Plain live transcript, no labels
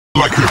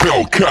like a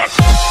Hellcat.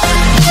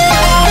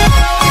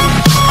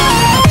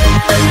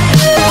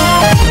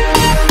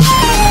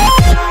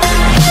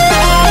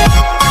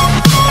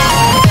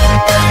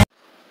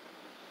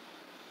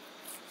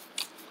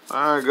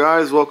 Alright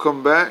guys,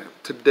 welcome back.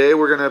 Today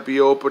we're going to be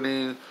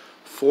opening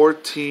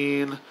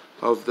 14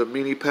 of the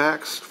mini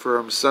packs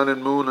from Sun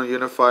and Moon on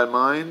Unified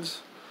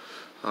Minds.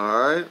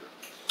 Alright,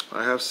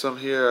 I have some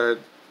here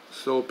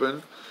to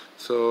open.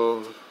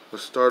 So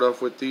let's start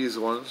off with these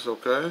ones,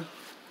 okay?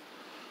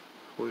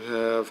 We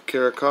have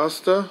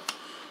Caracosta.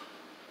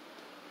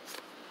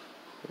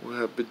 We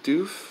have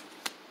Bidoof.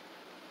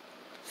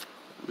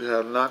 We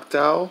have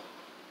Noctowl.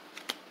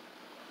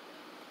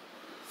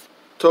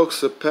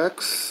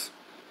 Toxapex.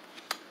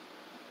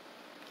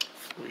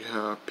 We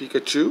have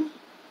Pikachu,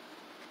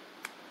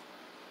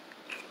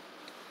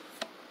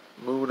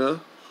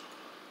 Munna,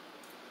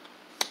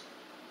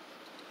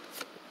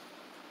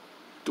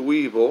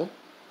 Dweeble,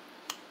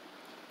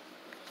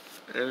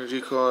 energy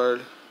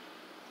card,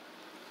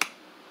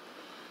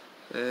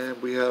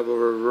 and we have a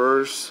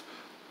reverse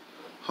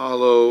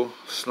hollow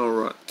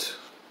Snorunt.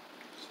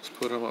 Let's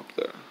put him up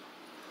there.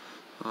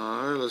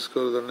 Alright, let's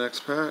go to the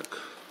next pack.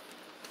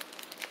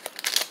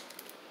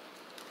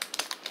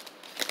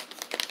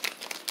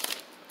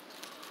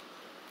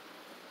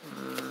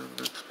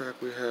 Next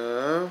pack we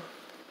have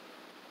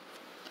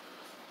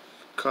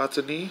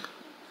Cottonee.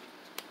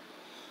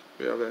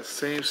 We have that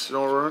same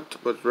Snorunt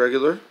but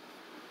regular.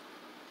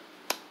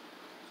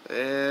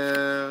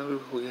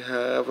 And we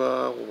have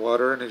a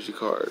water energy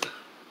card.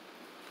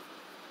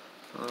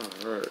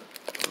 Alright.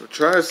 We'll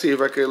try to see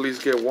if I can at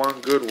least get one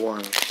good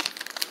one.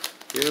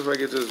 Even if I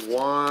get just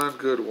one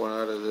good one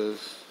out of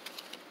this.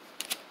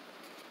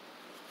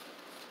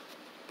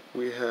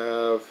 We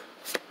have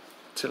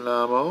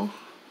Tinamo.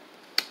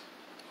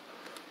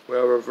 We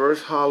have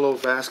reverse hollow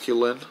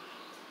Basculin.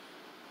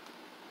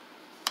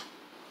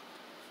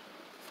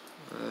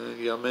 And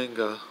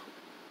Yamenga.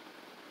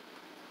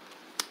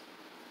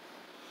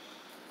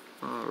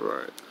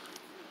 Alright.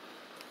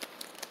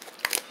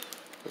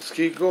 Let's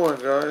keep going,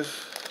 guys.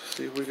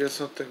 See if we get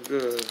something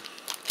good.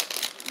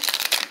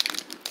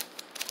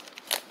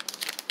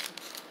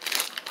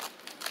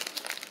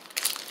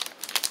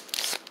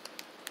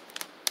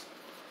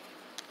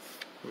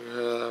 We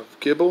have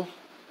Gibble.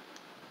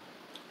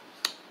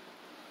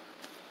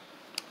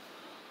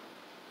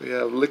 We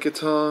have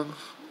Lickitung.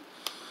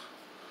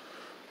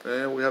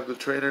 And we have the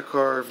trainer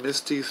card,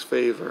 Misty's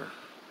Favor.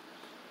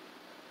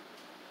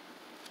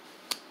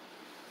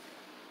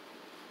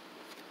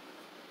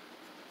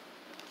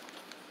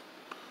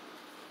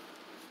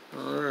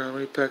 Alright, how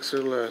many packs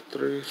are left?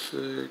 3,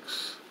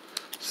 6,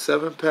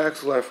 7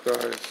 packs left,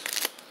 guys.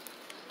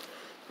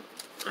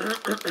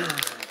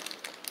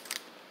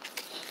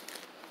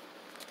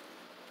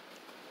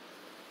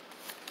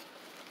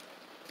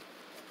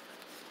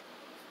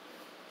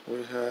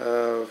 We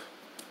have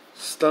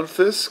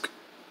Stunfisk.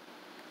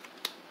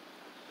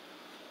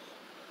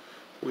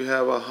 We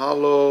have a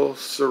hollow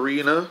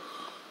Serena.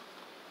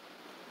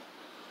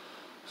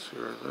 See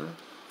right there.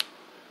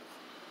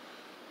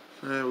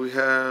 And we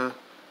have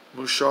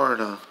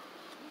Musharna.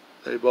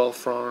 They both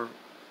from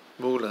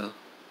Munna.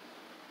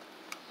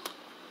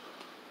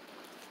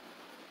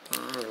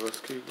 Alright, let's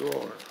keep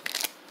going.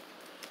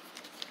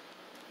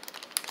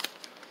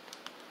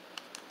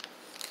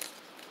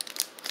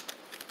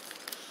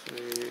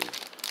 See.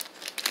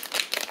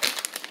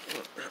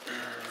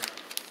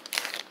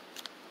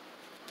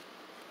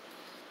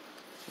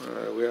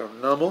 Alright, we have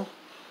Numel,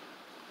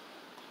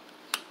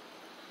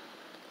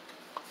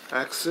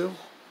 Axew,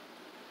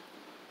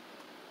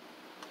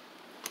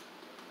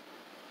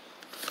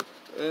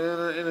 and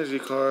an energy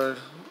card.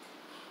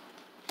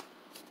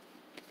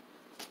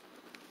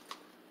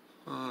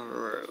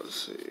 Alright, let's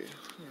see.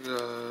 We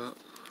got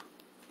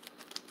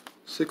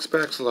 6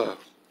 packs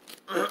left.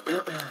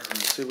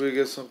 Let's see if we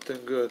get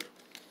something good.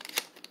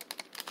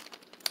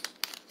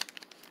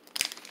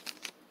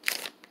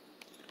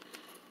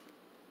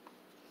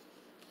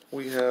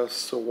 We have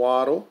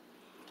Sewaddle,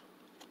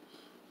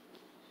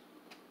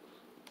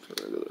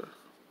 regular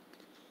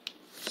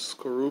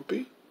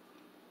Skorupi,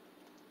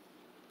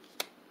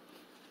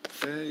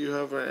 and you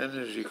have an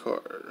energy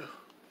card.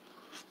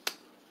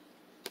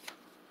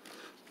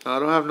 Now, I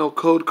don't have no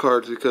code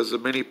cards because the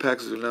mini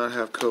packs do not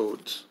have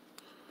codes.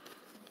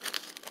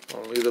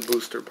 Only the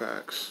booster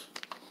packs.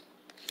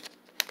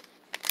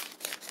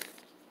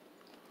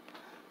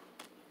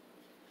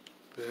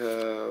 We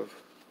have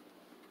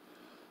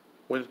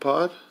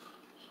Windpod.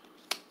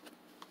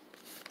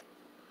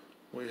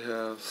 We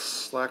have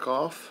Slack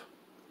Off.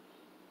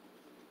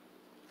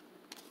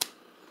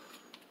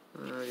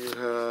 You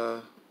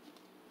have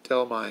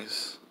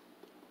Delmise.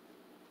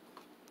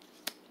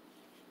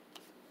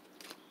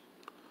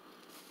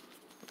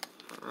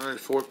 Alright,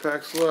 4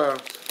 packs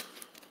left.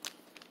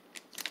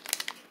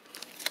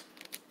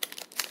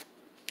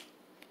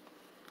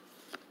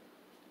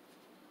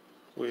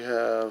 We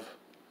have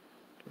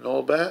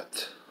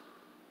Noibat.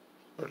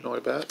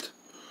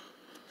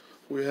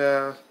 We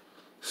have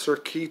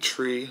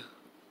Circuitry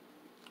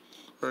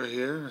right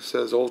here. It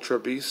says Ultra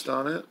Beast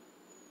on it.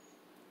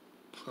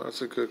 So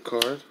that's a good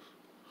card.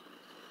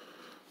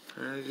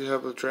 And you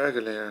have a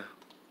Dragonair.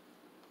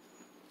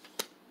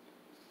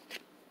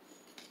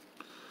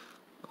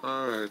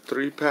 Alright,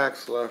 3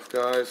 packs left,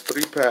 guys.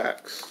 3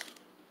 packs.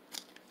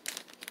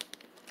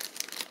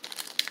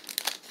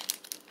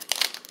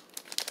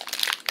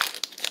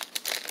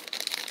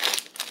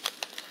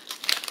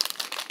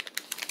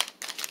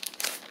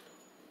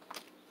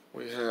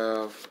 We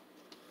have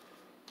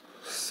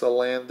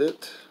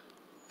Salandit.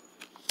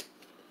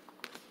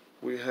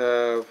 We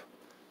have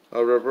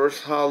a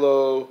reverse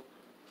hollow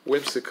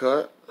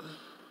Whimsicott.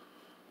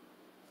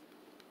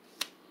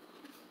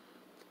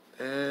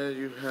 And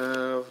you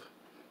have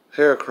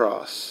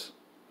Heracross.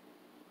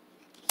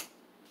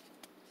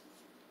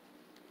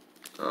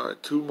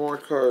 Alright, 2 more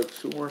cards,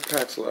 2 more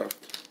packs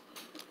left.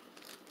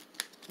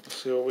 Let's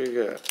see what we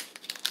get.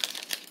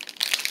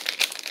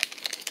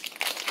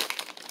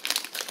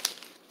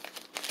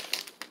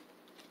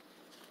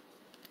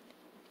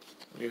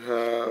 You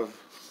have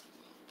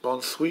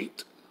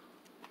Bonsweet.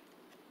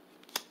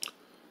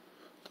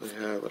 We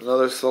have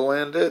another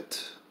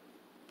Salandit.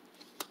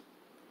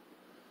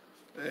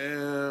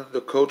 And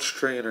the Coach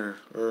Trainer,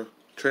 or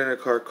Trainer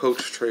Card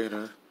Coach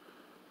Trainer.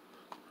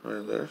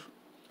 Right there.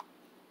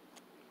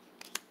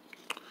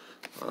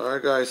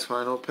 Alright guys,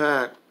 final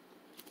pack.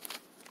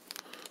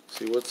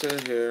 See what's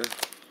in here.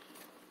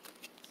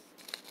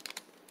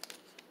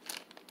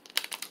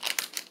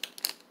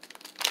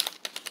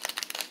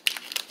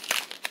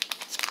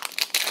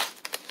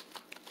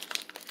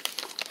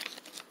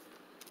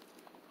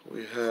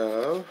 We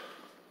have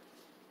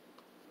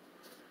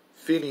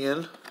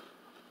Finian.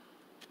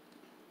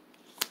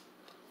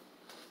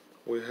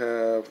 We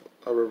have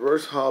a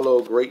reverse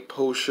hollow Great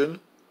Potion.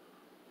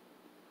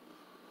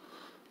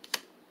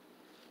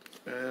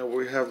 And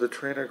we have the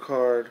trainer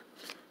card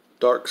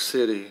Dark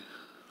City.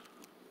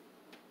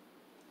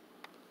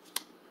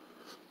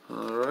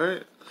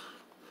 Alright.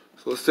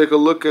 So let's take a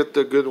look at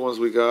the good ones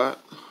we got.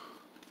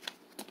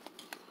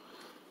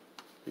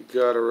 We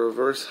got a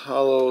reverse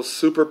hollow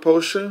Super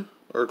Potion,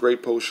 or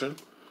Great Potion.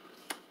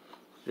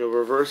 You have a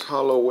reverse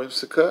hollow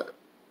Whimsicott.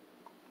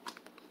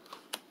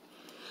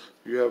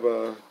 You have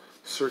a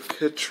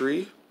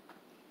Circuitry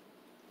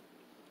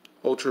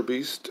Ultra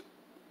Beast.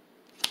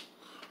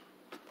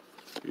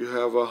 You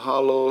have a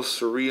hollow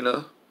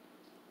Serena.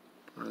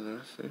 Right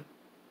there, see?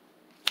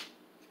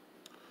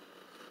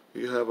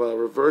 You have a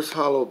reverse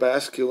hollow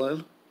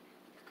Basculin.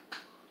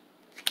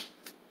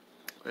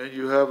 And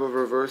you have a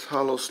reverse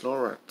hollow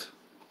Snorunt.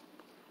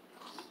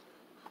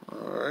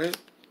 Alright.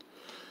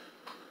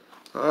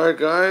 Alright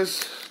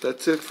guys,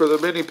 that's it for the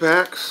mini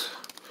packs.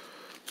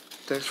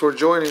 Thanks for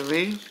joining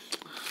me.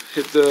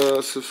 Hit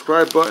the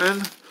subscribe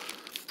button.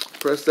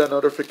 Press that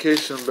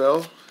notification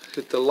bell.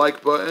 Hit the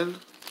like button.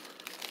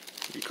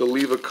 You can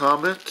leave a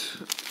comment.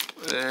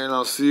 And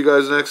I'll see you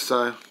guys next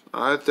time.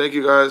 Alright, thank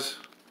you guys.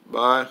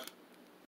 Bye.